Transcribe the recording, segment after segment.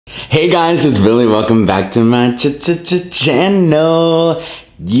Hey guys, it's Billy. Welcome back to my channel.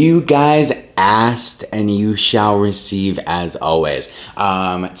 You guys asked and you shall receive as always.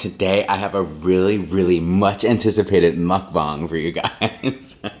 Today I have a really much anticipated mukbang for you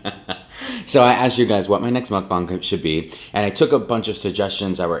guys. So I asked you guys what my next mukbang should be, and I took a bunch of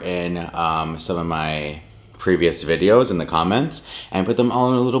suggestions that were in some of my previous videos in the comments and put them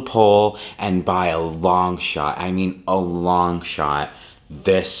all in a little poll, and by a long shot, I mean a long shot,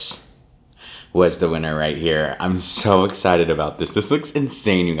 this was the winner right here. I'm so excited about this. This looks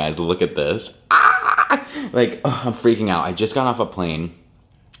insane, you guys. Look at this. Like, oh, I'm freaking out. I just got off a plane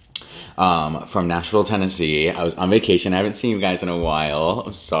from Nashville, Tennessee. I was on vacation. I haven't seen you guys in a while.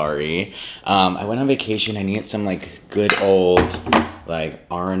 I'm sorry. I went on vacation. I needed some like good old like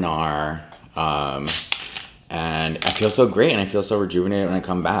R&R. And I feel so great and I feel so rejuvenated when I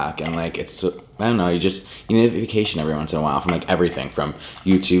come back. And like, it's so, I don't know, you need a vacation every once in a while from like everything, from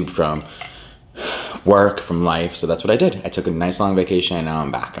YouTube, from work, from life. So that's what I did. I took a nice long vacation and now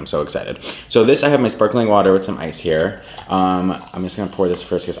I'm back. I'm so excited. So this, I have my sparkling water with some ice here. I'm just gonna pour this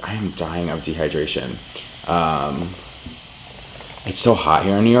first because I am dying of dehydration. It's so hot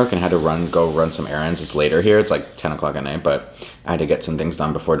here in New York and I had to go run some errands. It's later here, it's like 10 o'clock at night, but I had to get some things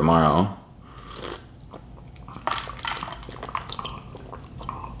done before tomorrow.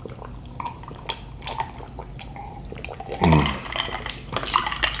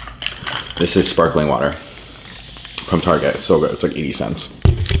 This is sparkling water from Target. It's so good. It's like 80 cents.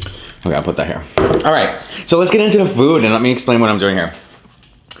 Okay, I'll put that here. All right, so let's get into the food and let me explain what I'm doing here.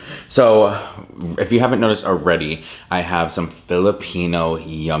 So if you haven't noticed already, I have some Filipino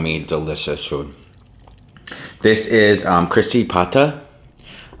yummy, delicious food. This is crispy pata,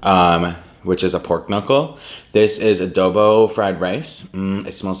 which is a pork knuckle. This is adobo fried rice.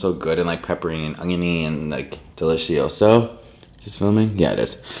 It smells so good and like peppery and oniony and like delicioso. Is this filming? Yeah, it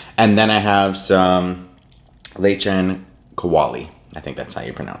is. And then I have some LECHON Kawali. I think that's how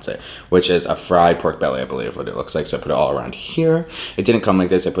you pronounce it, which is a fried pork belly, I believe what it looks like. So I put it all around here. It didn't come like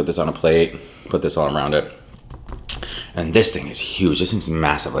this. I put this on a plate, put this all around it. And this thing is huge. This thing's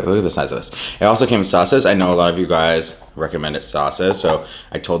massive. Like, look at the size of this. It also came with sauces. I know a lot of you guys recommended sauces, so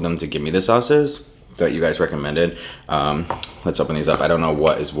I told them to give me the sauces that you guys recommended. Let's open these up. I don't know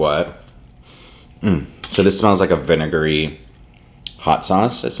what is what. So this smells like a vinegary hot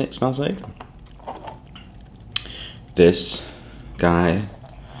sauce, it smells like. This guy.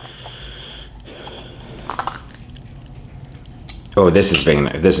 Oh, this is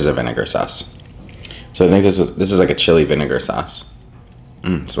a vinegar sauce. So I think this is like a chili vinegar sauce.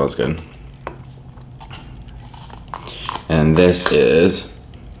 Smells good. And this is,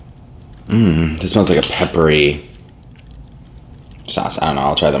 this smells like a peppery sauce. I don't know,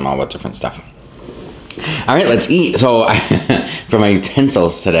 I'll try them all with different stuff. All right, let's eat. So for my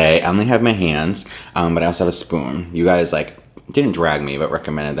utensils today, I only have my hands, but I also have a spoon. You guys like didn't drag me, but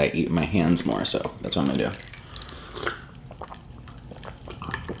recommended that I eat my hands more, so that's what I'm gonna do.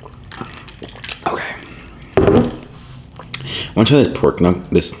 Okay. I want to try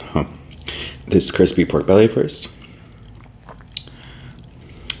this crispy pork belly first.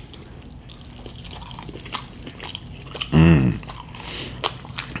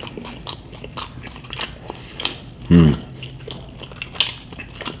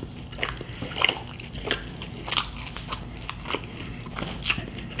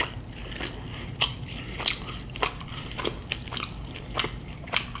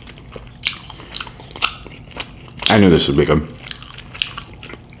 I knew this would be good.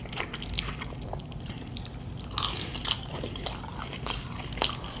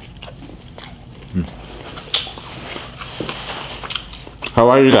 How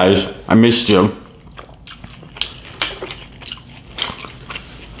are you guys? I missed you.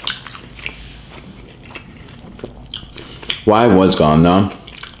 Well, I was gone though.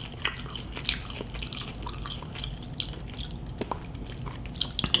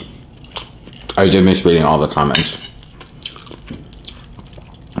 I did miss reading all the comments.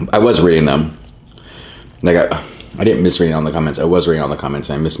 I was reading them. Like I didn't miss reading all the comments. I was reading all the comments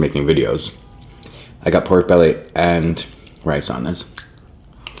and I missed making videos. I got pork belly and rice on this.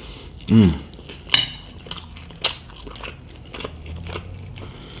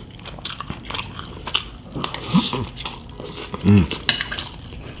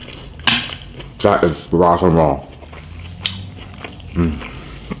 That is rock and roll.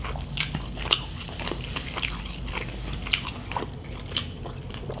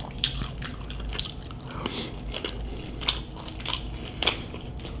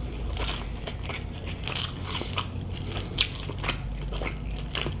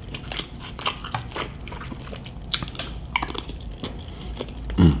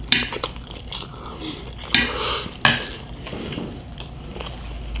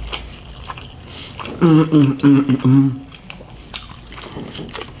 Let's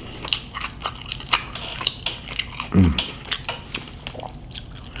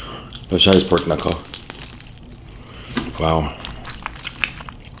try this pork knuckle. Wow.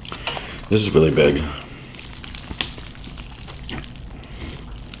 This is really big.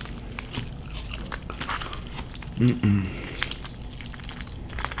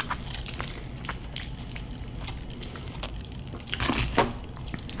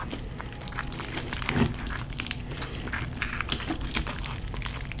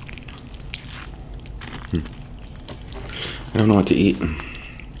 I don't know what to eat.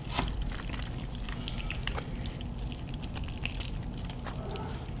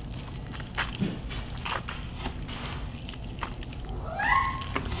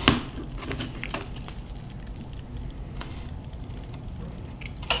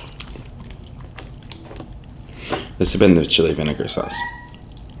 This has been the chili vinegar sauce.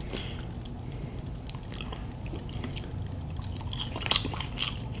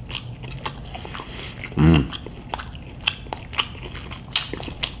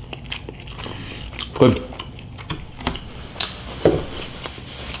 Good.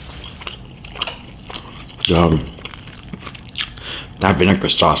 That vinegar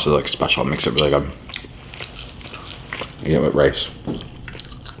sauce is like special. It makes it really good. Eat it with rice.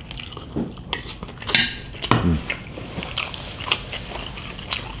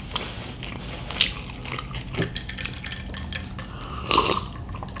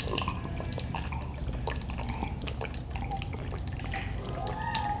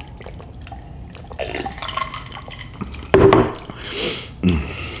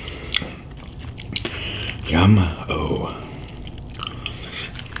 Yum. Oh.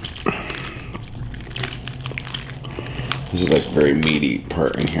 This is like a very meaty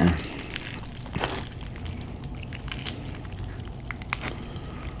part in here.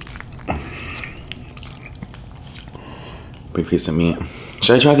 Big piece of meat.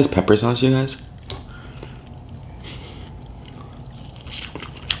 Should I try this pepper sauce, you guys?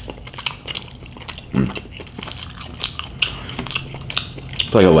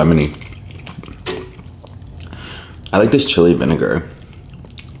 It's like a lemony. I like this chili vinegar.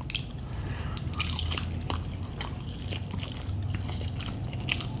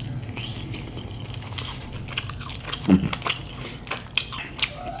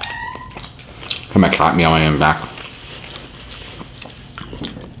 Got my cat meowing in the back.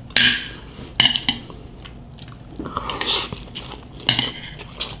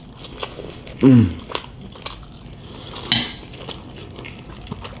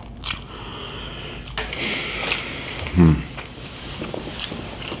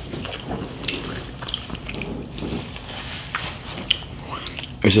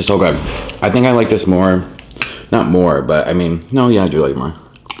 It's just so good. I think I like this more. Not more, but I mean, no, yeah, I do like it more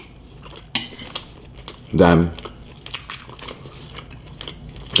than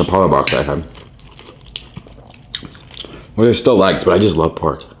the Palo box I had. Which I still liked, but I just love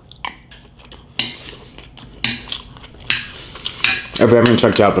pork. If you haven't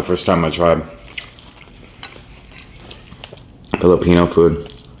checked out the first time I tried Filipino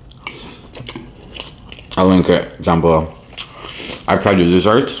food, I'll link it down below. I've tried the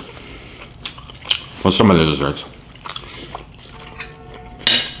desserts. Well, some of the desserts.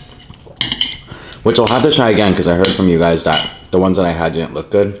 Which I'll have to try again because I heard from you guys that the ones that I had didn't look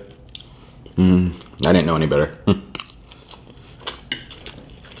good. I didn't know any better.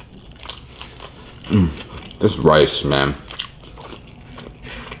 This rice, man.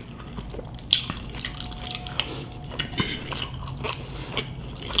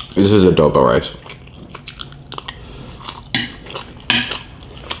 This is adobo rice.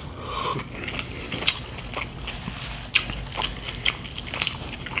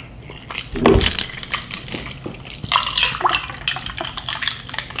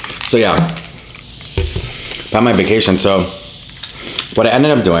 So yeah, about my vacation. So what I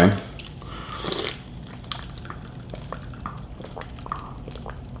ended up doing,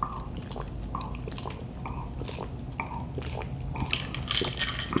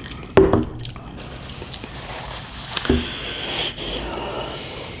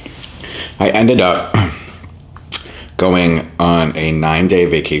 I ended up going on a 9-day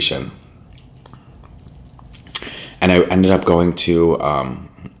vacation. And I ended up going to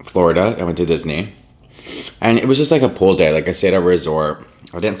Florida. I went to Disney, and it was just like a pool day. Like I stayed at a resort.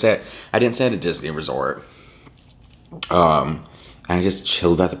 I didn't stay at a Disney resort. And I just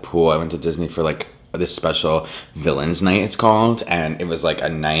chilled at the pool. I went to Disney for like this special villains night, it's called, and it was like a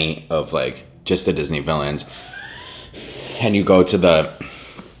night of like just the Disney villains. And you go to the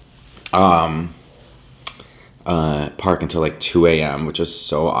park until like 2 a.m., which was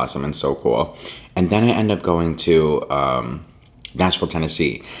so awesome and so cool. And then I ended up going to Nashville,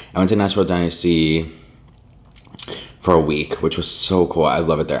 Tennessee. I went to Nashville, Tennessee for a week, which was so cool. I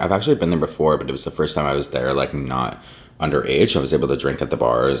love it there. I've actually been there before, but it was the first time I was there, like, not underage. I was able to drink at the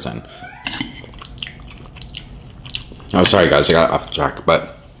bars and... Oh, sorry, guys. I got off track.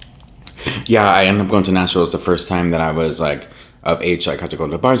 But, yeah, I ended up going to Nashville. It was the first time that I was, like, of age. I got to go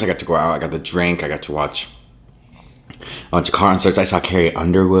to the bars. I got to go out. I got to drink. I got to watch a bunch of concerts. I saw Carrie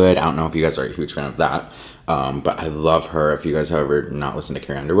Underwood. I don't know if you guys are a huge fan of that. But I love her. If you guys have ever not listened to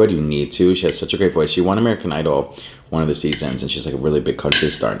Carrie Underwood, you need to. She has such a great voice. She won American Idol one of the seasons, and she's like a really big country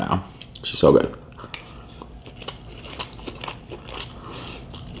star now. She's so good.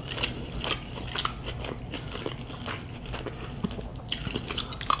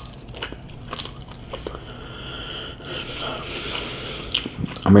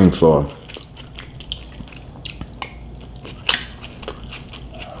 I'm being full.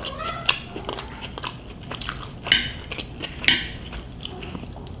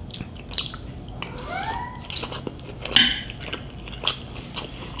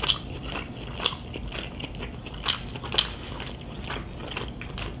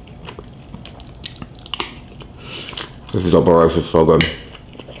 This double rice is so good.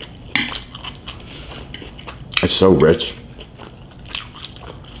 It's so rich.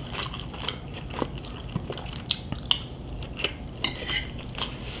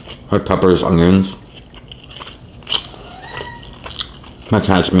 With peppers, onions. My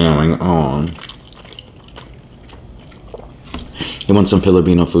cat's meowing. Oh. You want some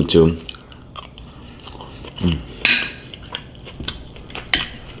Filipino food too?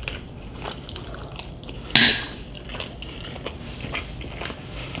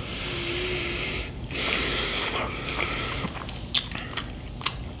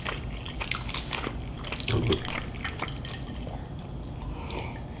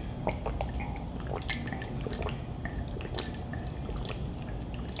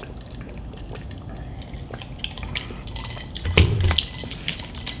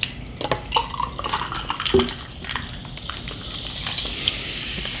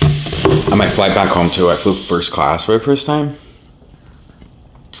 On my flight back home too, I flew first class for the first time.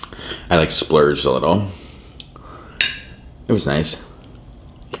 I like splurged a little. It was nice.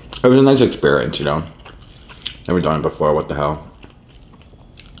 It was a nice experience, you know. Never done it before, what the hell.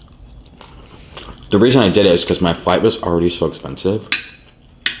 The reason I did it is because my flight was already so expensive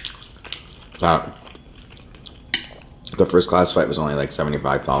that the first class flight was only like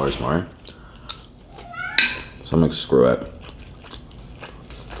 $75 more. So I'm like, screw it.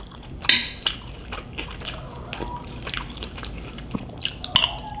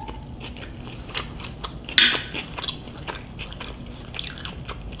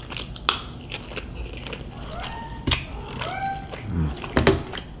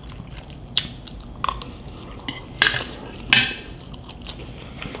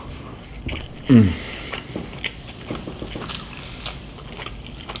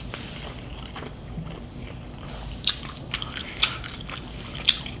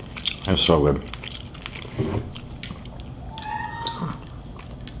 That's so good.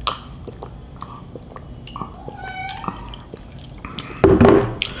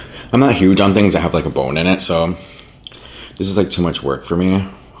 I'm not huge on things that have like a bone in it, so this is like too much work for me.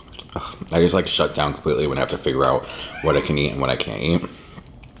 I just like shut down completely when I have to figure out what I can eat and what I can't eat.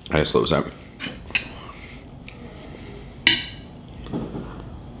 I just lose it.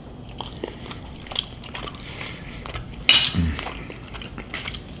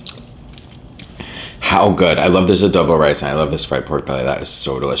 How good. I love this adobo rice and I love this fried pork belly. That is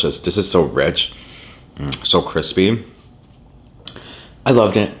so delicious. This is so rich, so crispy. I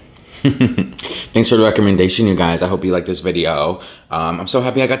loved it. Thanks for the recommendation, you guys. I hope you like this video. I'm so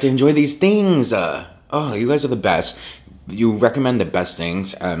happy I got to enjoy these things. Oh, you guys are the best. You recommend the best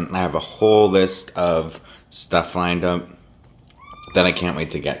things. I have a whole list of stuff lined up that I can't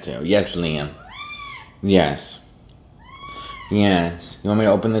wait to get to. Yes, Liam. Yes. Yes. You want me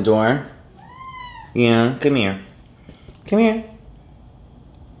to open the door? Yeah, come here. Come here.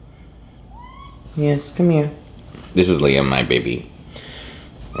 Yes, come here. This is Liam, my baby.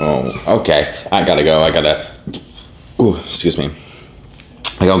 Oh, okay. I gotta go. I gotta... Ooh, excuse me.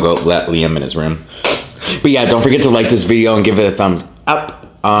 I gotta go let Liam in his room. But yeah, don't forget to like this video and give it a thumbs up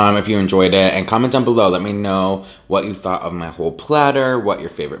if you enjoyed it. And comment down below. Let me know what you thought of my whole platter, what your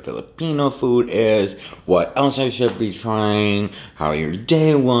favorite Filipino food is, what else I should be trying, how your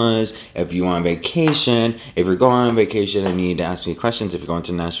day was, if you on vacation. If you're going on vacation and you need to ask me questions, if you're going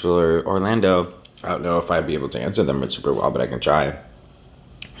to Nashville or Orlando, I don't know if I'd be able to answer them super well, but I can try.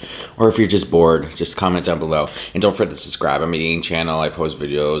 Or if you're just bored, just comment down below. And don't forget to subscribe. I'm an eating channel. I post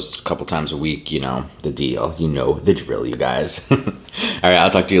videos a couple times a week. You know the deal. You know the drill, you guys. All right,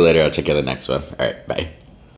 I'll talk to you later. I'll check you on the next one. All right, bye.